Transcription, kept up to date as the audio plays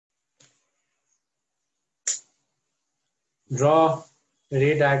Draw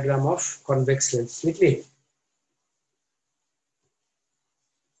ray diagram of convex lens. Nikli.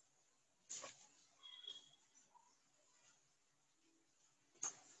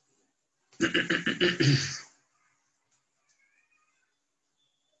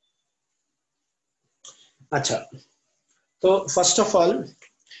 Acha. So first of all,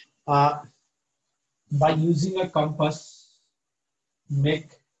 by using a compass,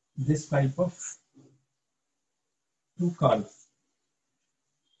 make this type of two curves.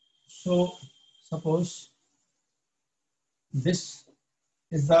 So suppose this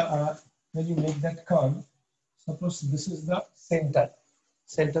is the when you make that curve, suppose this is the center.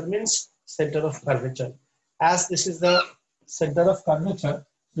 Center means center of curvature. As this is the center of curvature,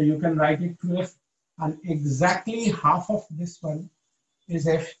 so you can write it to F, and exactly half of this one is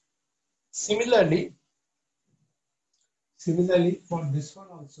F. Similarly for this one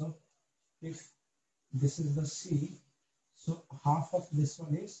also, if this is the C, so half of this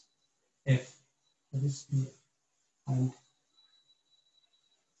one is F. That is P, and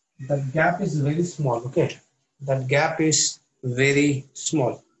that gap is very small. Okay, that gap is very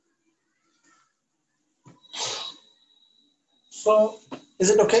small. So is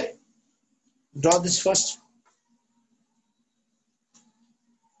it okay? Draw this first.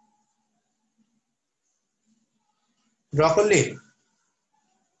 Draw only.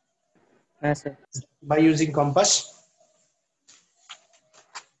 Yes, sir. By using compass.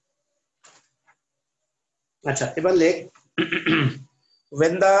 Acha, even like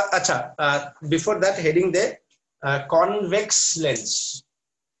when the before that heading there, convex lens.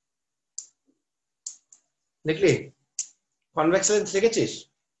 Likely convex lens लिखेছিস?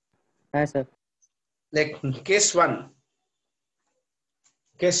 Yes, sir. Like case one.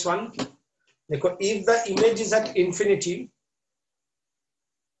 Case one. Like if the image is at infinity,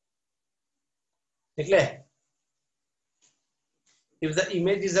 like if the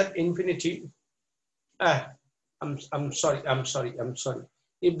image is at infinity, I'm sorry.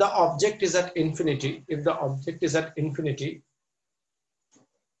 If the object is at infinity,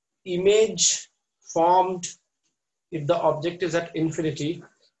 image formed. If the object is at infinity,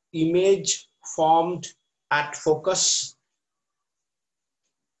 image formed at focus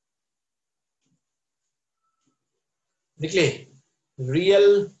निकले real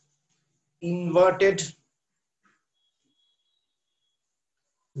inverted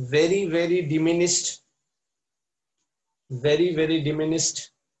very diminished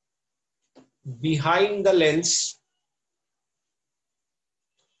behind the lens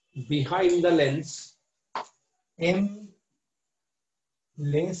m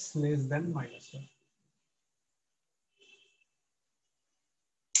less than -1.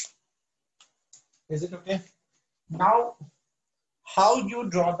 Is it okay? Now, how you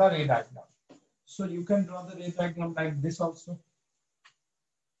draw the ray diagram? So you can draw the ray diagram like this also.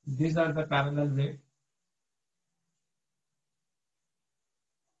 These are the parallel ray.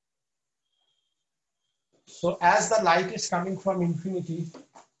 So as the light is coming from infinity,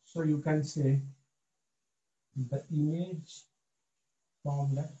 so you can say the image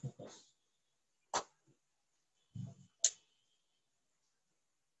formed at focus.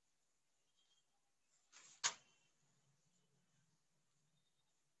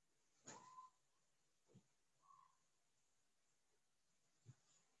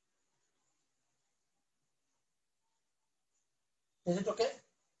 Is it okay?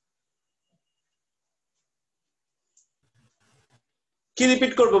 কি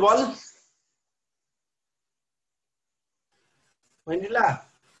repeat করব বল Manila.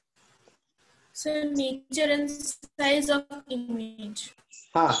 So nature and size of image.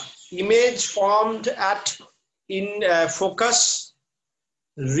 Image formed at focus,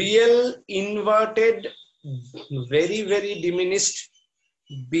 real inverted, very diminished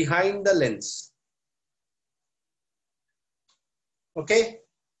behind the lens. Okay?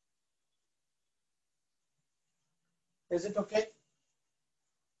 Is it okay?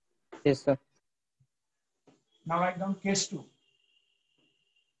 Yes, sir. Now write down case 2.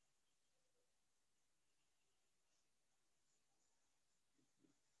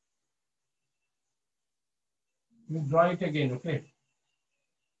 You draw it again, okay?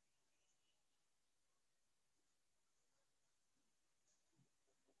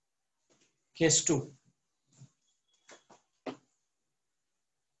 Case 2.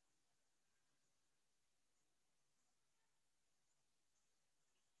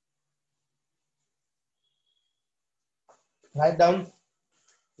 Write down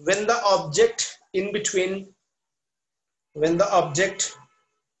when the object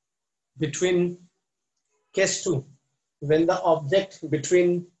between case 2, when the object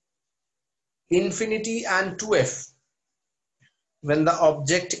between infinity and 2f when the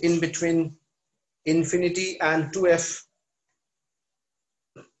object in between infinity and 2f,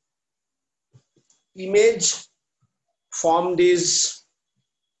 image formed is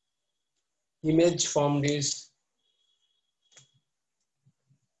image formed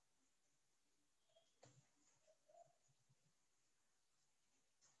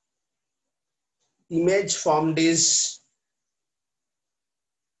is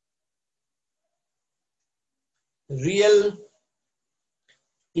real,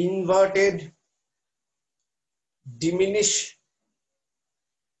 inverted, diminish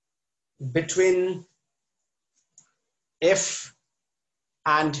between f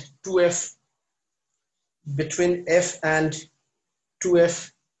and 2f, between f and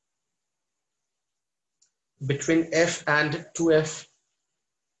 2f, between f and 2f,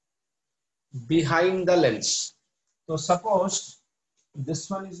 behind the lens. So suppose this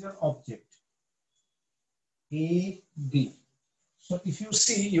one is your object A, B. So if you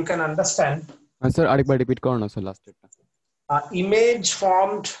see, you can understand. Sir, arekbar repeat karo na sir last step. Image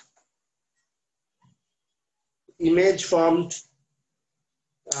formed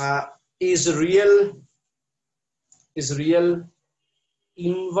is real,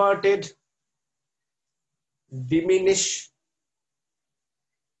 inverted, diminish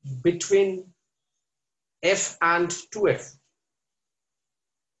between f and 2f,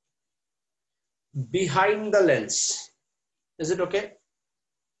 behind the lens. Is it okay?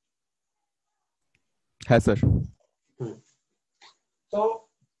 Yes, sir. So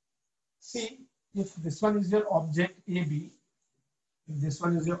see, if this one is your object AB, if this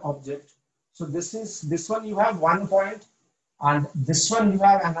one is your object, so this one you have 1 point and this one you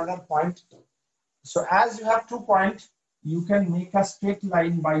have another point. So as you have 2 points, you can make a straight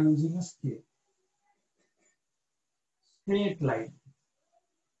line by using a scale. Straight line.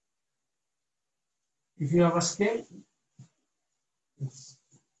 If you have a scale, it's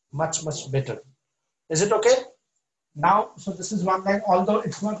much better. Is it okay? Now, so this is one line, although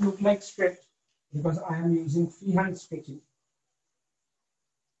it's not look like straight because I am using freehand sketching.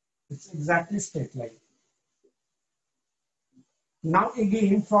 It's exactly straight line. Now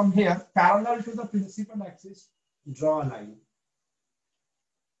again from here, parallel to the principal axis, draw a line.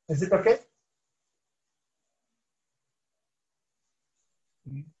 Is it okay?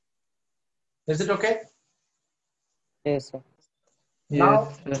 Is it okay? Yes, sir.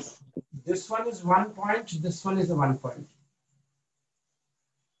 Now, Yes, this one is 1 point, this one is a 1 point.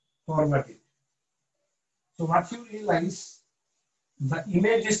 Forward it. So what you realize, the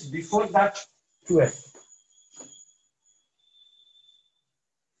image is before that 2f.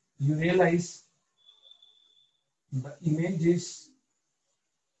 You realize the image is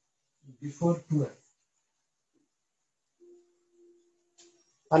before 2f.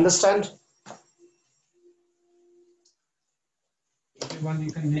 Understand? Everyone,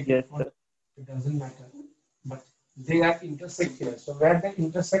 you can make Yes, it, sir. it doesn't matter. But they are intersect here. So where they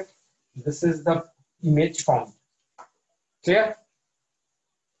intersect, this is the image formed. Clear?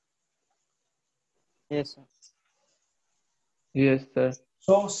 Yes, sir. Yes, sir.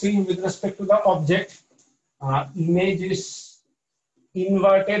 So see, with respect to the object, image is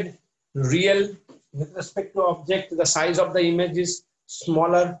inverted, real. With respect to object, the size of the image is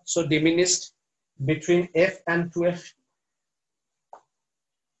smaller, so diminished between f and 2f.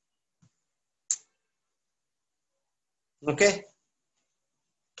 Okay.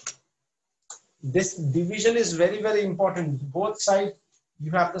 This division is very important. Both sides,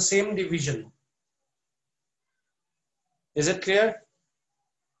 you have the same division. Is it clear?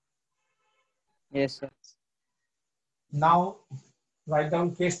 Yes, sir. Now, write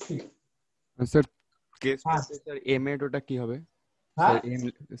down case 3. Sir, case Ah. sir aim এর ওটা কি হবে? Huh?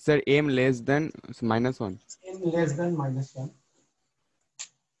 Sir aim less than -1. In less than -1.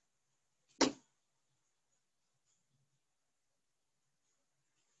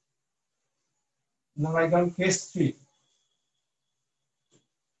 Now write down case 3.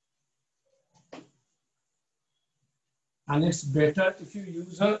 And it's better if you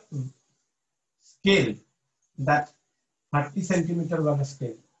use a scale that 30 centimeter on a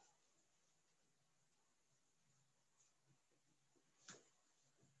scale.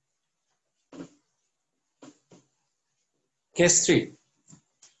 Case 3.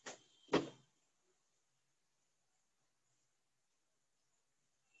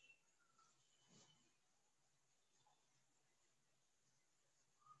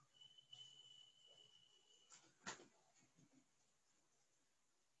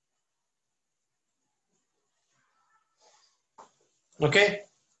 Okay.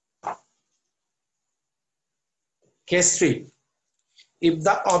 Case 3. If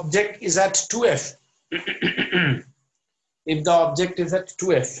the object is at 2f, if the object is at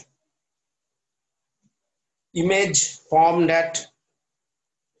 2f, image formed at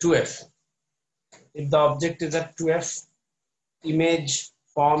 2f. If the object is at 2f, image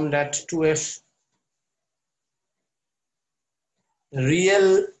formed at 2f,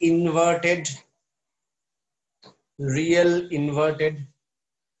 real inverted,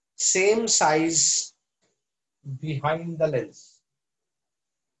 same size behind the lens.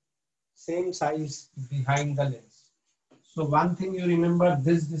 Same size behind the lens. So one thing you remember,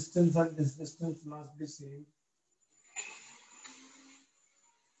 this distance and this distance must be same.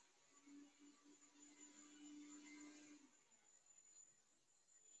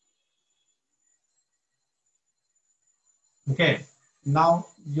 Okay, now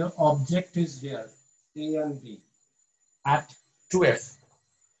your object is here, A and B, at 2f.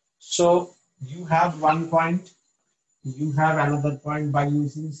 So you have one point, you have another point. By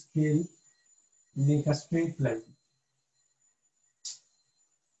using scale, make a straight line.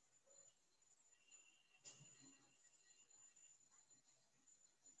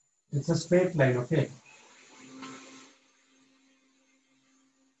 It's a straight line, okay?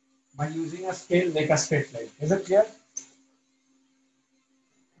 By using a scale, make a straight line. Is it clear?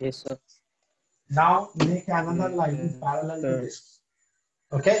 Yes, sir. Now make another line parallel to this.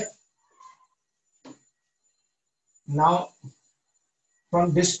 Okay? Now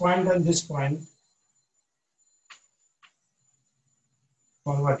from this point and this point,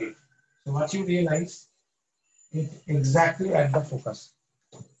 forward it. So what you realize, it's exactly at the focus.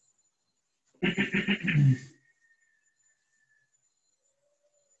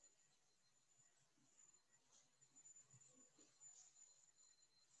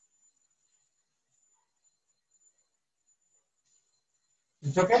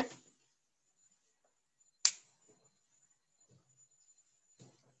 It's okay?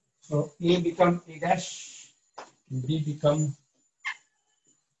 So A become A dash, B become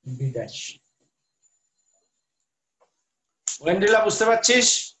B dash. Wendila, বুঝতে পারছিস?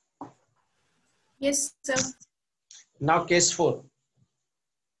 Yes, sir. Now case 4.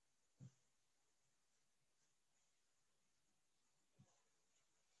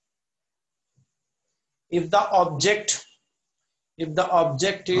 If the object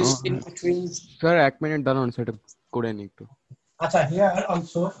is in between. Sir, 1 minute দাঁড়ান সেটা করে নি একটু। Acha, here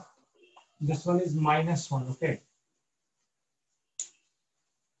also this one is -1, okay?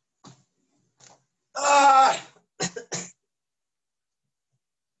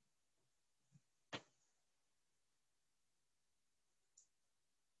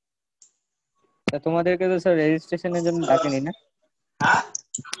 তোমাদেরকে তো sir রেজিস্ট্রেশনের জন্য ডাকেনি না? হ্যাঁ,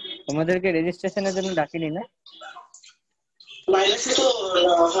 তোমাদেরকে রেজিস্ট্রেশনের জন্য ডাকেনি না?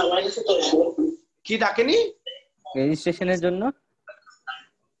 কি ডাকেনি? রেজিস্ট্রেশনের জন্য?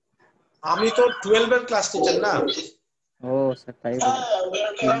 আমি তো 12 এর ক্লাস টিচার না। ও স্যার, তাই বলি।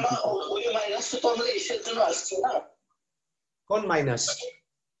 ওই মাইনাস তো আমাদের এসের জন্য আসছে না। কোন মাইনাস?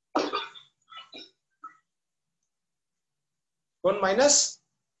 কোন মাইনাস?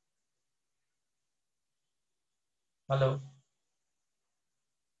 হ্যালো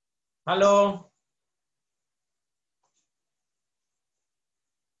হ্যালো,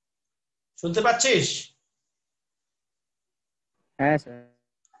 শুনতে পাচ্ছিস? হ্যাঁ স্যার।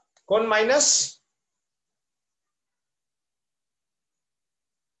 কোন মাইনাস?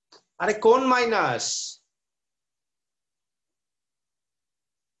 আরে কোন মাইনাস?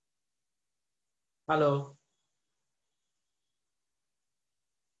 হ্যালো,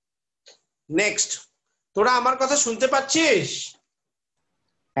 নেক্সট, তোরা আমার কথা শুনতে পাচ্ছিস?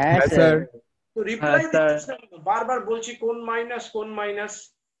 হ্যাঁ হ্যাঁ স্যার। স্যার। তো রিপ্লাই দিচ্ছিস না, বারবার বলছি কোন মাইনাস কোন minus.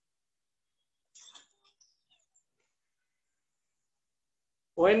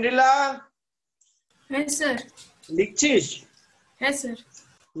 Oindrila, Yes, sir. লিখছিস? Yes, sir.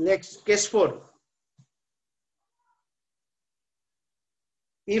 Next case 4.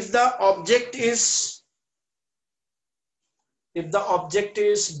 If the object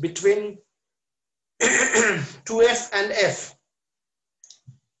is between 2f and f,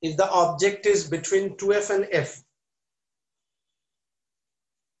 if the object is between 2f and f,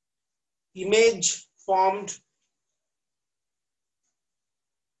 image formed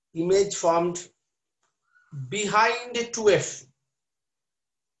behind 2f,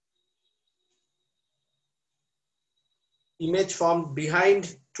 image formed behind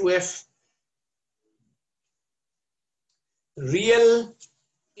 2f, real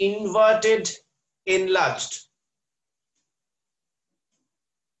inverted enlarged.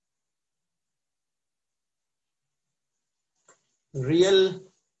 Real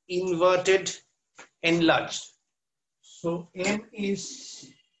inverted enlarged. So m is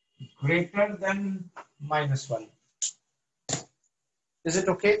greater than -1. Is it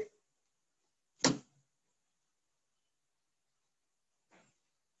okay?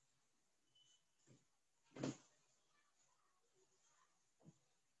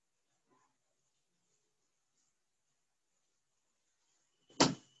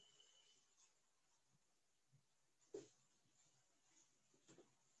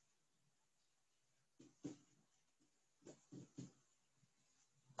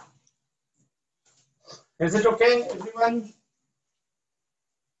 Is it okay, everyone?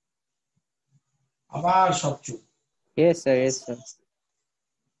 আবার সব চুপ। Yes, sir. Yes, sir.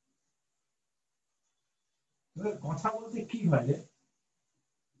 কথা বলতে কি হয় রে?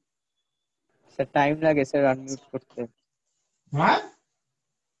 Sir, time লাগে sir unmute করতে। হ্যাঁ?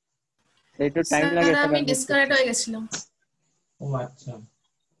 স্যার একটু টাইম স্যার লাগে স্যার আমি unmute ডিসকানেক্ট করতে। হয়ে গেছিলাম। ও আচ্ছা।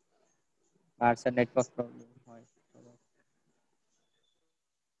 আর স্যার নেটওয়ার্ক প্রবলেম হয়।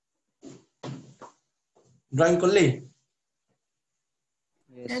 ড্রয়িং করলি?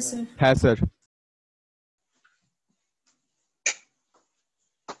 Yes, Yes, sir. sir. হ্যাঁ sir.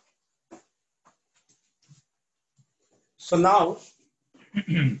 So now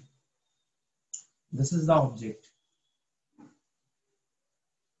this is the object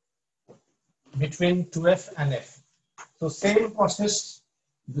between 2f and f. So same process.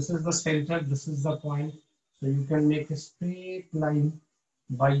 This is the center, this is the point. So you can make a straight line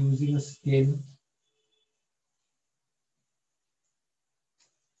by using a scale.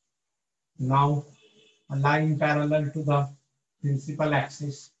 Now a line parallel to the principal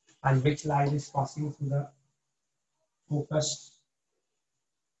axis, and which line is passing through the focus.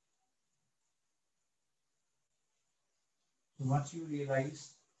 What you realize,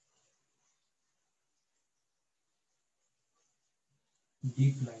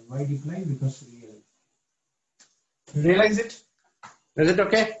 deep line. Why deep line? Because real. Realize it? Is it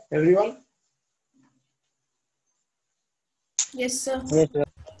okay, everyone? Yes, sir. Yes, sir.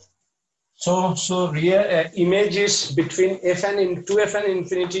 So real image is between f and 2f and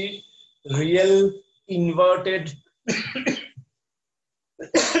infinity, real inverted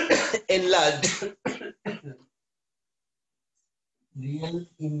enlarged. Real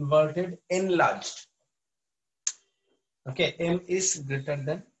inverted enlarged. Okay, m is greater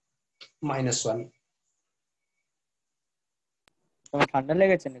than -1. তোমার ঠান্ডা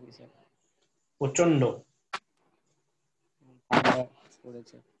লেগেছে নাকি sir? প্রচন্ড। ঠান্ডা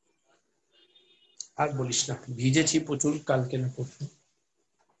পড়েছে। আর বলিস না, ভিজেছি প্রচুর কালকে না পরশু।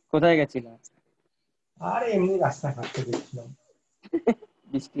 কোথায় গেছিলাম? আর এমনি রাস্তা হাঁটতে গেছিলাম।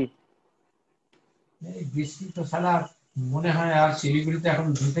 বৃষ্টি? এই বৃষ্টি তো সারা মনে হয় আর শিলিগুড়িতে এখন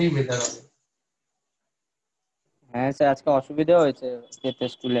দুটোই ওয়েদার হবে। হ্যাঁ স্যার আজকে অসুবিধা হয়েছে যেতে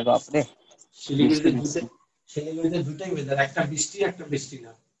স্কুলে, বাপরে শিলিগুড়িতে দুটোই ওয়েদার, একটা বৃষ্টি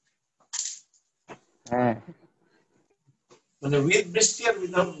না। হ্যাঁ মানে উইথ বৃষ্টি আর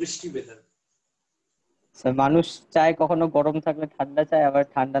উইদাউট বৃষ্টি ওয়েদার। স্যার মানুষ চায় কখনো গরম থাকলে ঠান্ডা চায়, আবার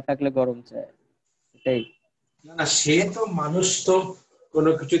ঠান্ডা থাকলে গরম চায়, এটাই। না সে তো মানুষ তো কোনো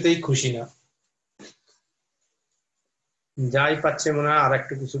কিছুতেই খুশি না, যাই পাচ্ছে মনে হয় আর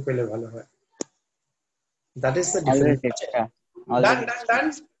একটু কিছু পেলে ভালো হয়। That is the difference. Already extra, Done, already done, done.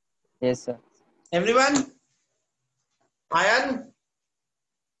 Yes sir. Everyone? Ayan?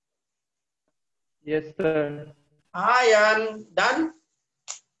 Yes, sir. Ayan, done?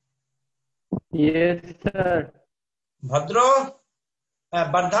 Yes, sir. Bhadro?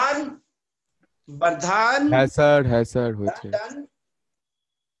 Bardhan? Bardhan? হ্যাঁ স্যার হয়েছে। Done, done.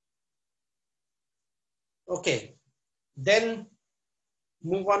 Okay. Then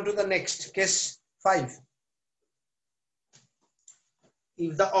move on to the next, case 5.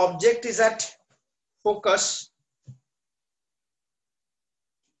 If the object is at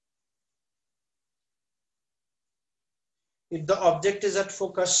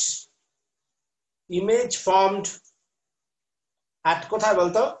focus, image formed at কোথায়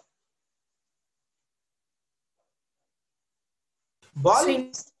বলতো? বল।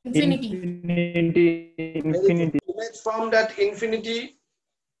 Infinity. Infinity. Image formed at infinity,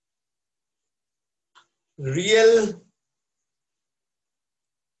 real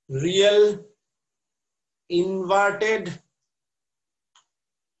inverted,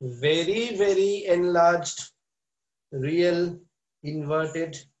 very enlarged, real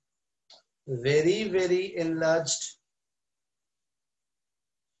inverted, very enlarged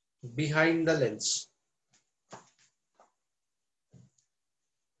behind the lens.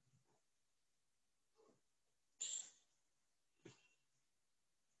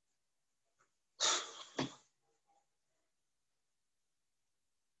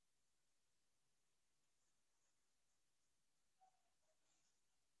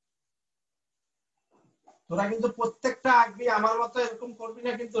 তোরা কিন্তু প্রত্যেকটা আঁকবি, আমার মতো এরকম করবি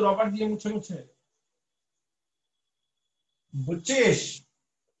না কিন্তু রবার দিয়ে মুছে মুছে, বুঝছিস?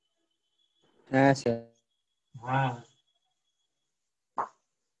 হ্যাঁ স্যার। হ্যাঁ,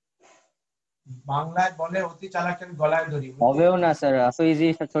 বাংলায় বলে অতি চালাকের গলায় দড়ি। হবেও না স্যার, এত ইজি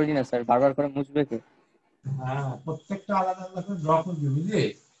থোড়ি না স্যার, বারবার করে মুছবে কে? হ্যাঁ, প্রত্যেকটা আলাদা আলাদা করে ড্র করবি, বুঝলি?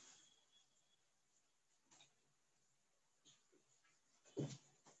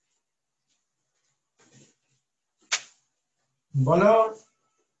 বলো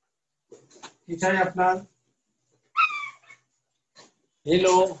কি চাই আপনার?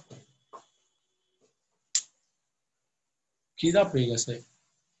 হ্যালো, খিদা পেয়ে গেছে,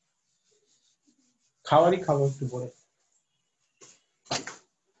 খাবারই খাবো একটু পরে।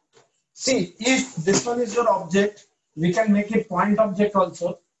 See, if this one is your object, we can make it point object also,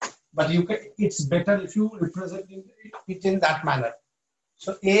 but it's better if you represent it in that manner. So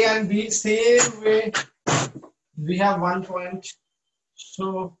A and B, same way, we have 1 point. So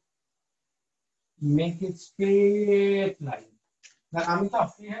make it straight line. Now আমি তো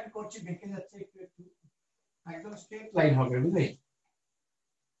free hand করছি, দেখে যাচ্ছে একটু একটু, একদম straight line হবে, বুঝলি?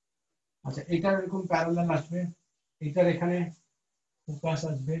 আচ্ছা, এটার এরকম প্যারালাল আসবে, এটার এখানে ফোকাস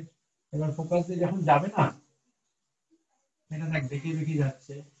আসবে। এবার ফোকাস দিয়ে যখন যাবে না, এটা দেখ দেখে দেখে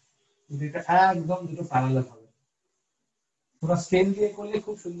যাচ্ছে, কিন্তু এটা একদম দুটো প্যারালাল হবে। তোরা স্কেল দিয়ে করলে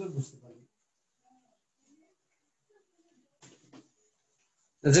খুব সুন্দর বুঝতে পারবি।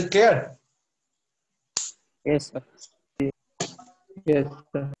 Is it clear? Yes sir. Yes,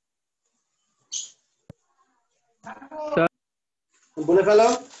 sir. Sir, বলে ফেলো।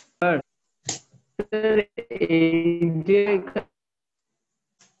 sir, এই যে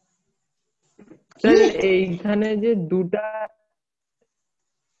স্যার এইখানে যে দুটা,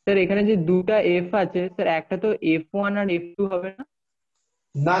 স্যার এখানে যে দুটা এফ আছে স্যার, একটা তো F1 আর F2 হবে না?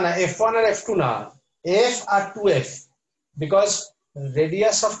 না না, F1 আর F2 না, F R 2F, because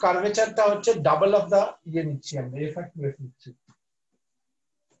radius of কার্ভেচারটা হচ্ছে ডাবল অফ দা ইয়ে নিচ্ছি আমরা, F আর 2F নিচ্ছি।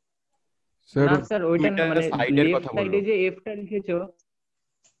 স্যার না স্যার ওইটা না, মানে সাইডের লেফট কথা সাইডে বললো। যে এফটা লিখেছো,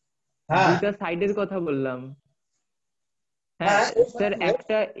 হ্যাঁ দুটা সাইডের কথা বললাম। হ্যাঁ, হ্যাঁ স্যার,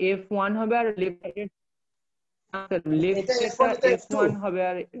 একটা F1 হবে আর লেফট সাইডে, স্যার লেফট এটা সাইডটা F1 এটা F2। F1 হবে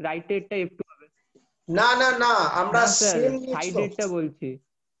আর রাইট সাইডটা F2 হবে। না না না, আমরা না স্যার, সেম নিয়েছি তো। সাইডেরটা বলছি।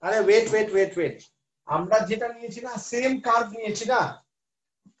 আরে ওয়েট ওয়েট ওয়েট ওয়েট, আমরা যেটা নিয়েছি না, সেম কার্ভ নিয়েছি না,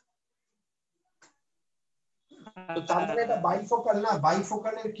 তো তার মানে এটা বাইফোকাল না।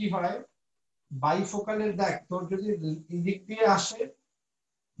 বাইফোকালের কি হয়, বাইফোকালের দেখ, তোর যদি এদিক দিয়ে আসে,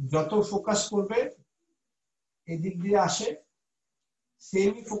 যত ফোকাস করবে এদিক দিয়ে আসে,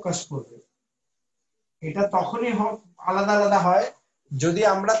 সেমই ফোকাস করবে। এটা তখনই আলাদা আলাদা হয় যদি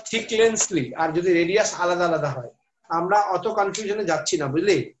আমরা থিক লেন্স নিই, আর যদি রেডিয়াস আলাদা আলাদা হয়। আমরা অত কনফিউশনে যাচ্ছি না,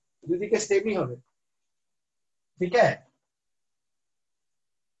 বুঝলি? দুদিকে সেমই হবে, ঠিক আছে?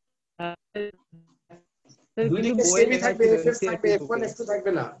 স্যার কিন্তু দুদিকে বইয়ে সেমই লেখা থাকবে, ছিল এফএফ থাকবে, NCERT F1 বুকে। F2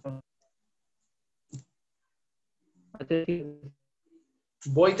 থাকবে না। আচ্ছা ঠিক আছে।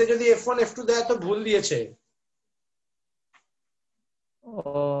 বইতে যদি F1 F2 দেয় তো ভুল দিয়েছে, ও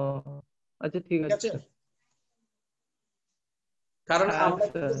আচ্ছা ঠিক ঠিক আছে? আছে। কারণ হ্যাঁ আমরা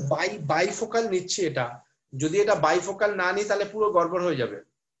স্যার। বাইফোকাল নিচ্ছি এটা, যদি এটা বাইফোকাল না নিই তাহলে পুরো গড়বড় হয়ে যাবে।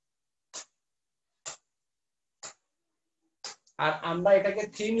 আর আমরা এটাকে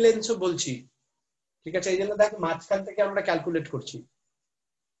থিন লেন্সও বলছি, ঠিক আছে? এই জন্য দেখ মাঝখান থেকে আমরা ক্যালকুলেট করছি,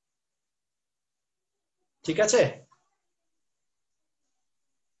 ঠিক আছে?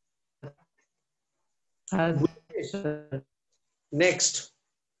 হ্যাঁ বুঝছিস? Sir. Next,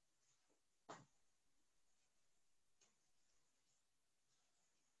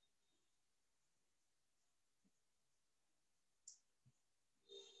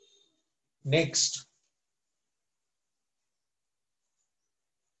 next,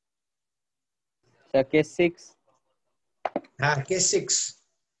 sir case 6। হ্যাঁ case 6,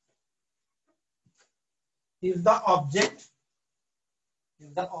 if the object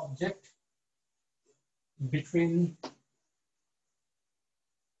between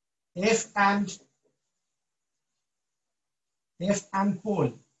F and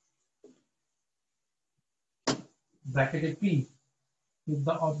pole, bracketed P, if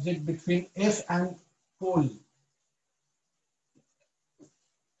the object between F and pole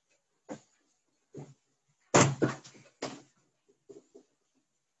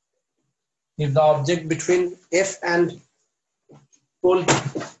F and pole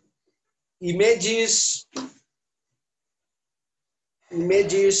image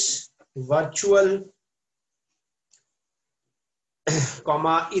is virtual,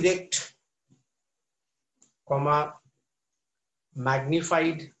 comma erect, comma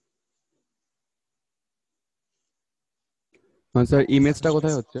magnified, sir ইমেজটা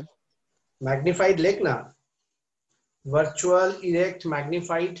কোথায় হচ্ছে? Magnified লেখ না, virtual erect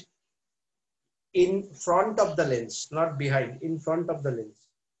magnified in front of the lens, not behind, in front of the lens.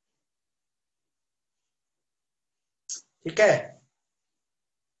 ठीक है?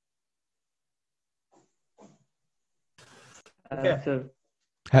 ठीक है? sir.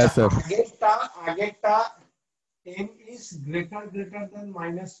 হ্যাঁ স্যার। আগেরটা n is greater than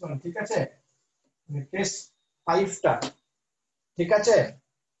 -1, ঠিক আছে? কেস 5 টা, ঠিক আছে?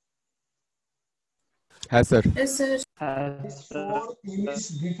 হ্যাঁ sir. Yes, sir. Case 4 n is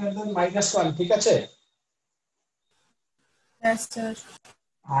greater than -1, ঠিক আছে? Yes, sir.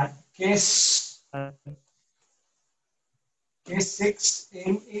 R case 6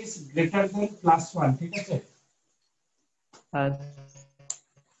 n is greater than +1, ঠিক আছে?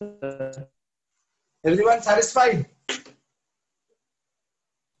 Everyone satisfied?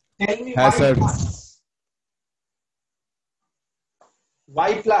 Tell me Yes, why sir. plus.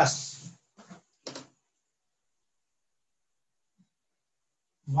 Why plus?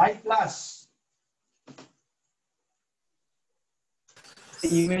 Why plus? The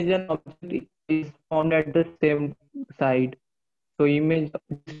image and object is found at the same side. So image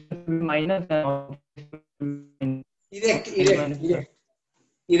will be minus and object will be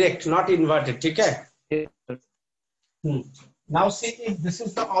Erect, not inverted, ठीक है? Yes, sir. Now see if this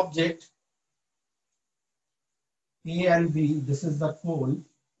is the object A and B, this is the pole.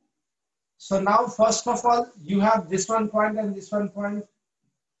 So now first of all, you have this one point and this one point.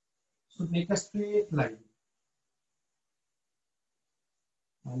 So make a straight line.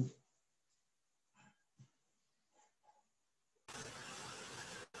 And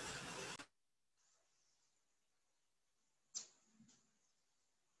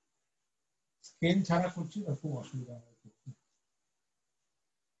scale ছাড়া করছি না, খুব অসুবিধা হয়।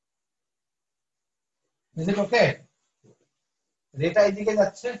 Is it okay? রেটা এদিকে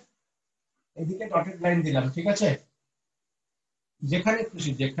যাচ্ছে, এদিকে dotted line দিলাম, ঠিক আছে? যেখানে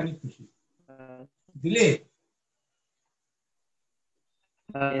খুশি দিলে।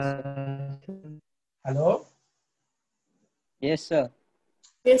 Hello, Yes, sir.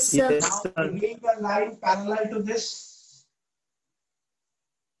 Yes, sir. Yes, now sir. bring the line parallel to this.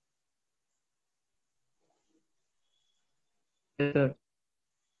 Yes, sir.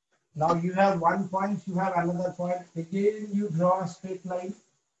 Now you have one point, you have another point. Again, you draw a straight line.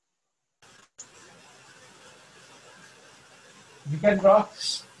 You can draw.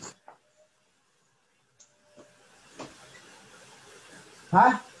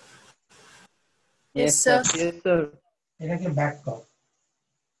 Huh? Yes, sir. Yes, sir. এটাকে back কর।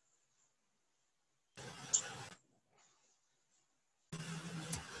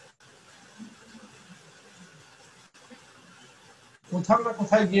 কোথাও না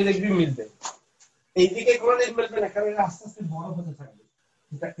কোথায় গিয়ে দেখবি মিলবে। এইদিকে কোনোদিন মিলবে না, কারণ এটা আস্তে আস্তে বড় হতে থাকবে।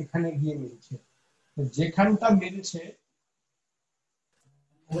 এটা এখানে গিয়ে মিলছে, যেখানটা মিলছে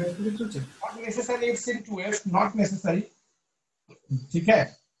not necessary it's in 2f, not necessary, ठीक है?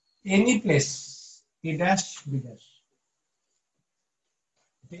 Any place a dash b dash,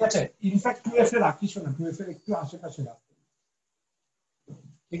 ঠিক আছে? ইনফ্যাক্ট 2f এর রাখিস না, 2f এর একটু আশেপাশে রাখ,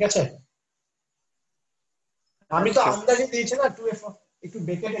 ঠিক আছে? আমি তো আন্দাজে দিয়েছি না 2f একটু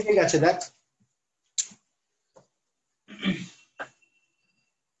বেঁকে টেকে গেছে, দেখ।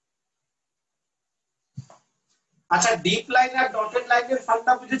 আচ্ছা, ডিপ লাইন আর ডটেড লাইনের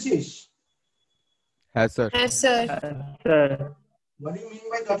ফান্ডা বুঝেছিস? হ্যাঁ sir. Yes, sir. Sir. What do you mean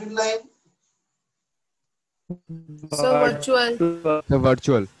by dotted line? So virtual.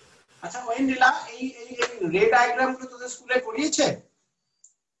 Virtual. আচ্ছা ওয়েন্ডিলা, এই রে ডায়াগ্রাম গুলো তোদের স্কুলে পড়িয়েছে?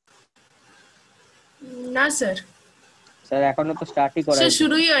 না স্যার, স্যার এখনো তো স্টার্টই করা সে হয়নি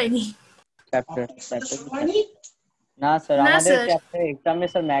শুরুই হয়নি। চ্যাপ্টার। শুরু হয়নি? না স্যার, না, আমাদের স্যার। চ্যাপ্টার এক্সামে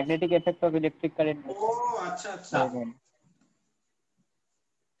sir magnetic effect of electric current. ও আচ্ছা আচ্ছা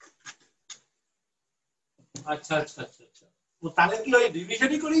আচ্ছা আচ্ছা আচ্ছা আচ্ছা। ও তাহলে কি ওই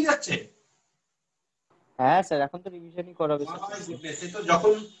রিভিশনই করেই যাচ্ছে? হ্যাঁ স্যার, এখন তো রিভিশনই করাবে স্যার। সে তো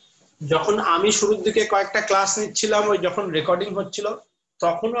যখন আমি শুরুর দিকে কয়েকটা ক্লাস নিচ্ছিলাম, ওই যখন রেকর্ডিং হচ্ছিল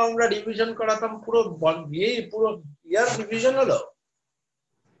তখনও আমরা রিভিশন করাতাম, পুরো ইয়ার রিভিশন হলো।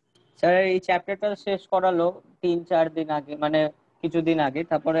 স্যার এই চ্যাপ্টারটা শেষ করালো 3-4 দিন আগে, মানে কিছুদিন আগে,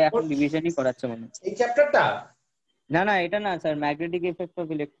 তারপরে এখন রিভিশনই করাচ্ছে মনে হয়। এই চ্যাপ্টারটা? না এটা না sir, magnetic effect of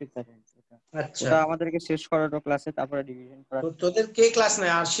electric current. আচ্ছা, ওটা আমাদেরকে শেষ করানো ক্লাসে, তারপরে রিভিশন তো করাচ্ছে। তোদের কে ক্লাস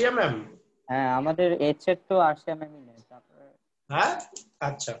নেয়? আরশিয়া ম্যাম? হ্যাঁ, আমাদের এইচএর তো আরসিএম এম ই নেয়, তারপরে হ্যাঁ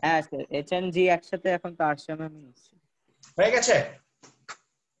আচ্ছা, হ্যাঁ স্যার এইচএনজি একসাথে এখন তো আরসিএম এম ই নিচ্ছে। হয়ে গেছে?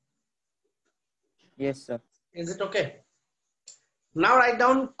 Yes sir. Is it okay? Now write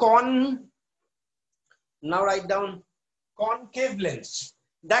down concave lens.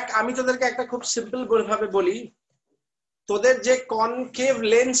 দেখ আমি তোদেরকে একটা খুব সিম্পল ভাবে বলি, তোদের যে কনকেভ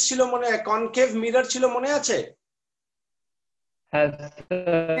লেন্স ছিল মনে, কনকেভ মিরর ছিল মনে আছে? Yes,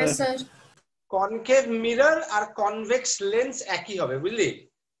 Yes, sir. sir. Concave mirror আর কনভেক্স লেন্স একই হবে, বুঝলি?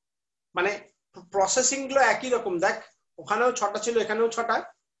 মানে প্রসেসিং গুলো একই রকম। দেখ ওখানেও 6টা ছিল, এখানেও 6টা।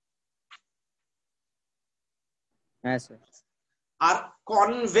 হ্যাঁ স্যার। আর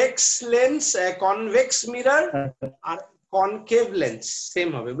কনভেক্স লেন্স, কনভেক্স মিরর আর কনকেভ লেন্স সেম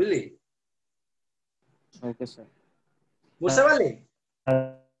হবে, বুঝলি? Okay sir. বুঝতে পারলি?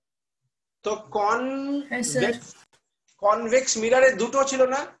 তো Yes, sir. কনভেক্স মিররে দুটো ছিল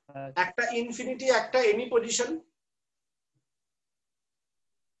না, একটা ইনফিনিটি একটা এনি পজিশন।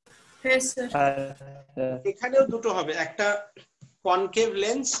 Yes, sir. এখানেও দুটো হবে, একটা concave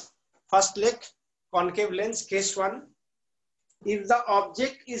lens, first leg concave lens case 1, if the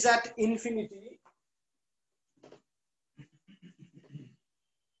object is at infinity,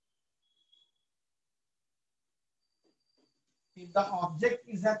 if the object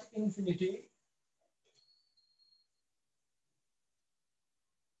is at infinity,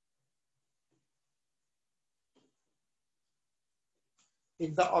 if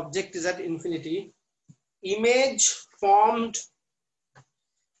the object is at infinity, image formed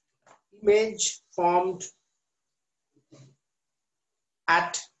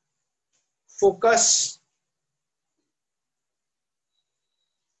at focus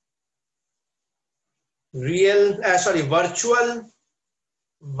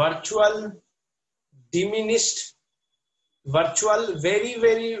virtual diminished, virtual very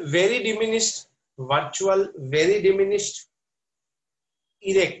diminished, virtual very diminished,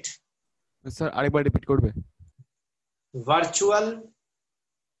 erect, sir আরেকবার repeat করবে? virtual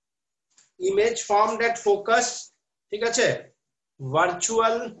image formed at focus, ঠিক আছে,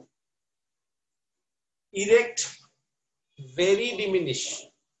 virtual erect very diminish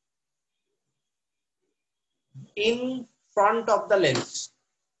in front of the lens,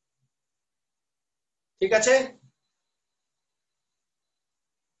 ঠিক আছে?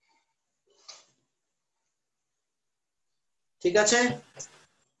 ঠিক আছে?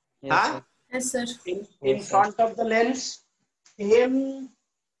 হ্যাঁ, Yes, sir. in front of the lens, m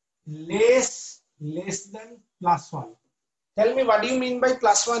less than +1. Tell me, what do you mean by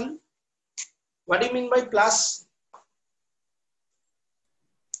 +1? What do you mean by plus?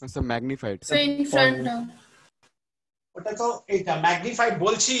 Sir magnified. So in front of. ওটা তো এটা magnified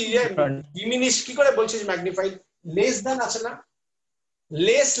বলছি, diminish কি করে বলছিস? Magnified less than আছে না,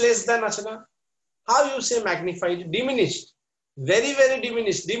 less than আছে না, how you say magnified? Diminished, very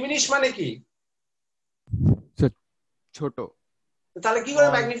diminish. Diminish মানে কি? ছোট। তাহলে কি করে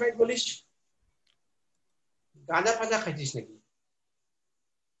ম্যাগনিফাইড বলিস? গাঁজা ফাজা খাইছিস নাকি?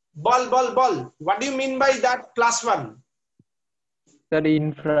 বল what do you mean by that +1? Sir, in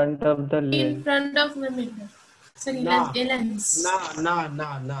front of the In lens. front of the mirror. Sorry, না a lens.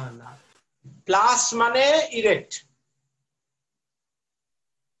 না প্লাস মানে ইরেক্ট।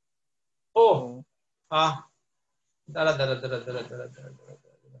 ও দাঁড়া।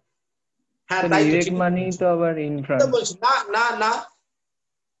 হ্যাঁ তাই তো, ঠিক মানেই তো আবার in front. বলছি। না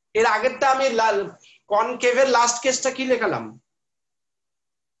এর আগেরটা আমি কনকেভের লাস্ট কেসটা কি লেখালাম?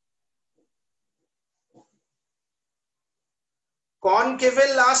 কনকেভের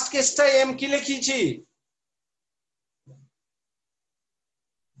লাস্ট কেসটা এম কি লিখেছি?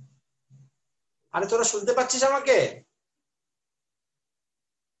 আরে তোরা শুনতে পাচ্ছিস আমাকে?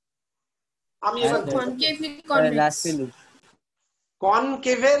 আমি এবার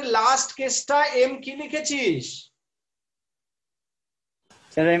কনকেভের লাস্ট কেসটা এম কি লিখেছিস?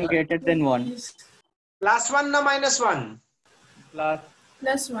 Sir, I am greater than 1. +1 না -1?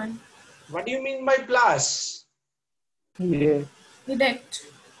 +1. What do you mean by plus? Yes. Direct.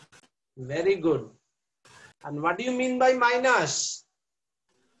 Very good. And what do you mean by minus?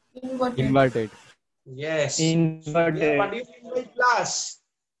 Inverted. Yes. Inverted. What do you mean by plus?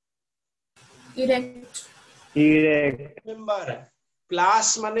 Erect. Remember, plus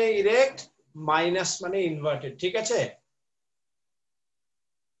মানে erect, minus মানে inverted. ঠিক আছে?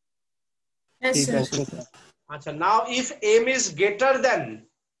 Yes, sir. আচ্ছা, now if m is greater than,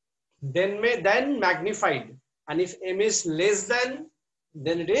 then magnified, and if m is less than,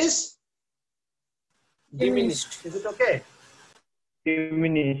 then it is diminished. Is it okay?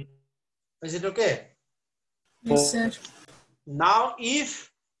 Diminished. Is it okay? Yes, sir. Now if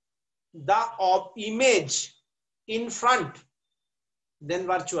the image in front, then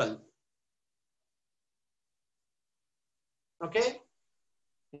virtual. Okay?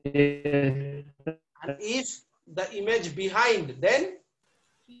 Yes. And if the image behind, then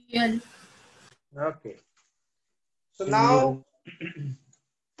Real. okay. So now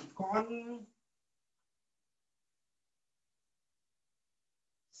con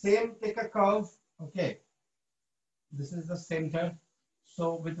same, take a curve. Okay, this is the center.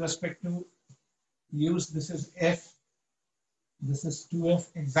 So with respect to use, this is f, this is 2f,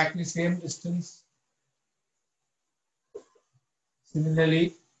 exactly same distance.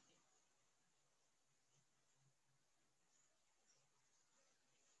 Similarly,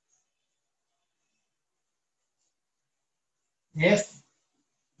 f,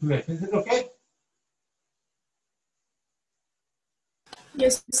 2f. Is it okay?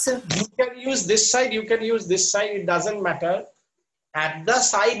 Yes, sir. You can use this side, you can use this side, it doesn't matter. At the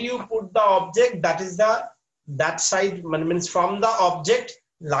side you put the object, that is that side, means from the object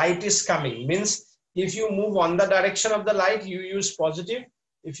light is coming. Means if you move on the direction of the light, you use positive.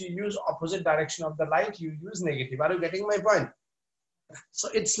 If you use opposite direction of the light, you use negative. Are you getting my point? So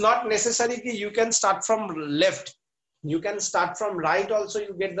it's not necessary that you can start from left. You can start from right also,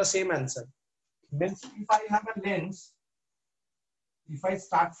 you get the same answer. Means if I have a lens, if I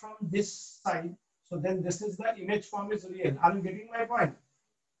start from this side, so then this is the image form is real. Are you getting my point?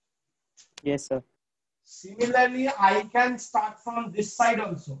 Yes, sir. Similarly, I can start from this side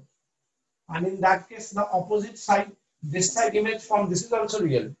also. And in that case, the opposite side, this side image form, this is also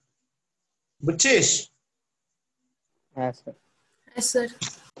real. Butchish. Yes, sir. Yes, sir.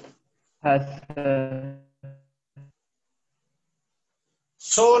 has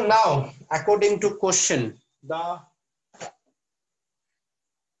So now, according to question, the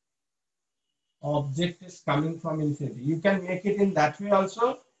object is coming from infinity. You can make it in that way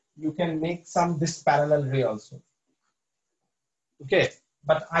also. You can make some this parallel way also. Okay,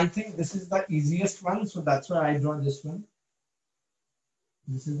 but I think this is the easiest one, so that's why I draw this one.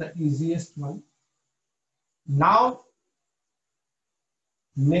 This is the easiest one. Now,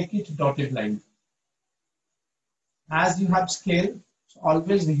 make it dotted line. As you have scale, so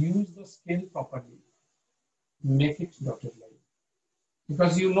always use the scale properly. Make it dotted line.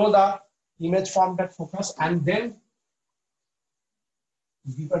 Because you know the image formed at focus, and then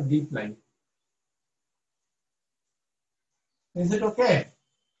give a deep line. Is it okay?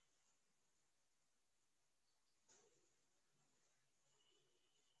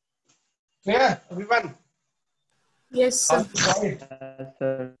 Clear, everyone? Yes, sir.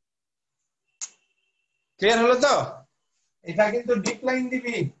 sir. Clear হলো তো? এটা কিন্তু deep line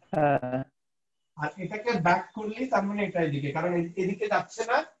দিবি আর এটাকে back করলি তার মানে এটা এদিকে, কারণ এদিকে যাচ্ছে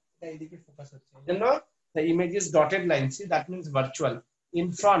না, এটা এদিকে ফোকাস হচ্ছে। এজন্য the image is dotted line. See, that means virtual. In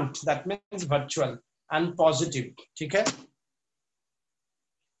front, that means virtual and positive. ठीक है?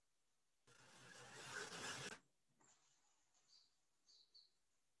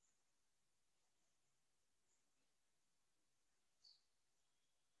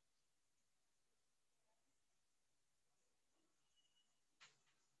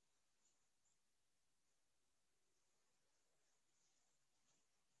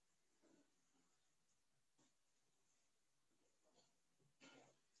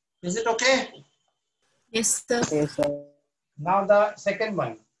 Is it okay? Yes, sir. Yes, sir. Now the second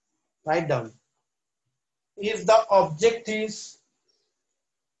one, write down. If the object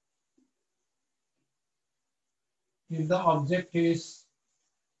is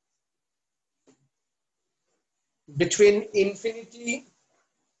between infinity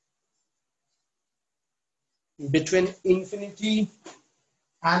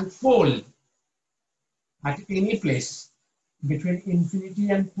and pole at any place between infinity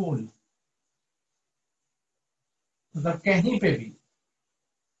and pole, मतलब कहीं पे भी,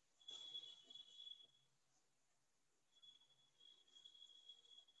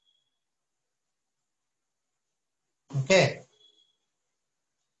 okay,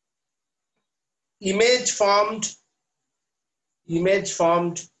 image formed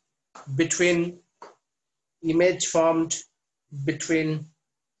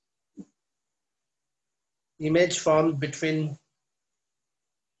between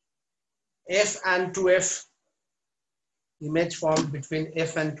f and 2f, image formed between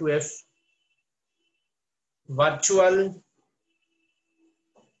f and 2f, virtual,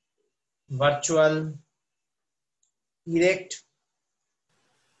 erect,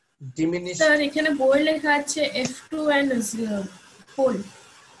 diminished. Sir এখানে বই লেখা আছে F2 and pole.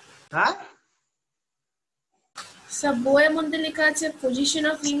 হ্যাঁ, sir বইয়ের মধ্যে লেখা আছে position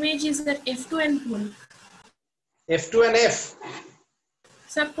of image is at F2 and pole. f2 and f,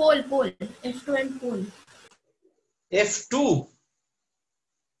 sir pole F2 and pole. f2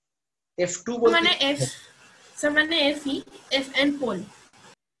 বলতে মানে F স্যার মানে FE F and pole.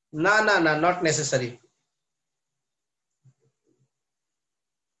 না, not necessary.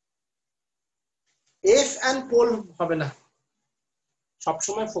 F and pole হবে না,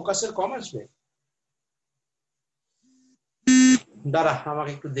 সবসময় ফোকাসের কম আসবে। দাঁড়া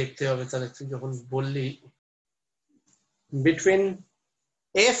আমাকে একটু দেখতে হবে, তাহলে তুই যখন বললি between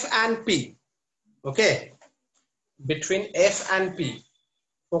F and P, okay, between F and P,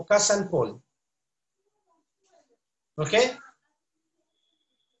 focus and pole, okay,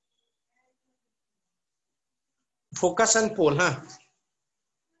 focus and pole, huh?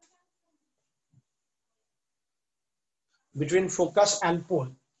 Between focus and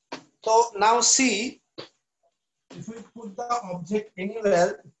pole. So now see, if we put the object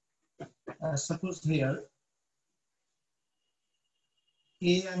anywhere, suppose here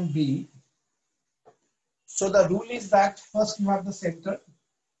A and B, so the rule is that first you have the center.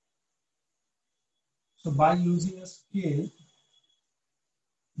 So by using a scale,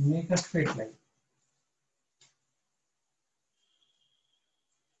 make a straight line.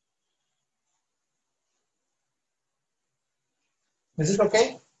 Is it okay?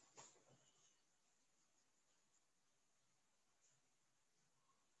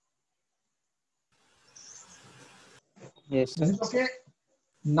 Yes, Is sir. it okay?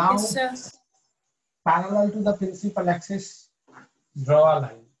 Now, Yes, sir. parallel to the principal axis, draw a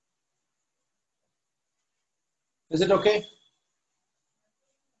line. Is it okay?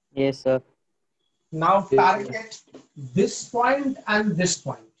 Yes, sir. Now target this point and this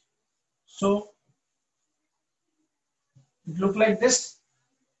point. So it look like this.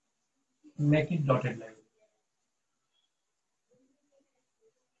 Make it dotted line.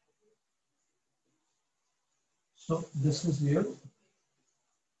 So this is your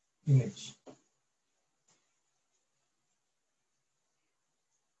image.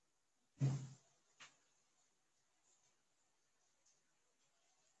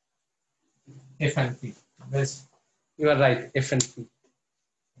 F and P. Yes, you are right. F and P.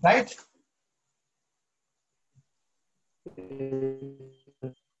 Right?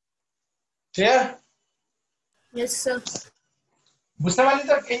 Clear? Yes, sir. বুঝতে পারলি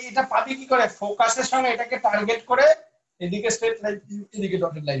তো? এটা পাবি কি করে? ফোকাসের সঙ্গে এটাকে target করে এদিকে স্ট্রেট লাইন, এদিকে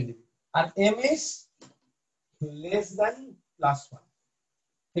ডটেড লাইন দিবি। আর এম ইজ লেস দ্যান +1।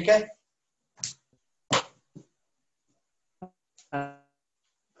 ঠিক আছে?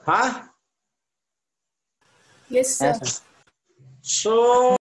 হ্যাঁ? Yes, sir. Yes, sir. So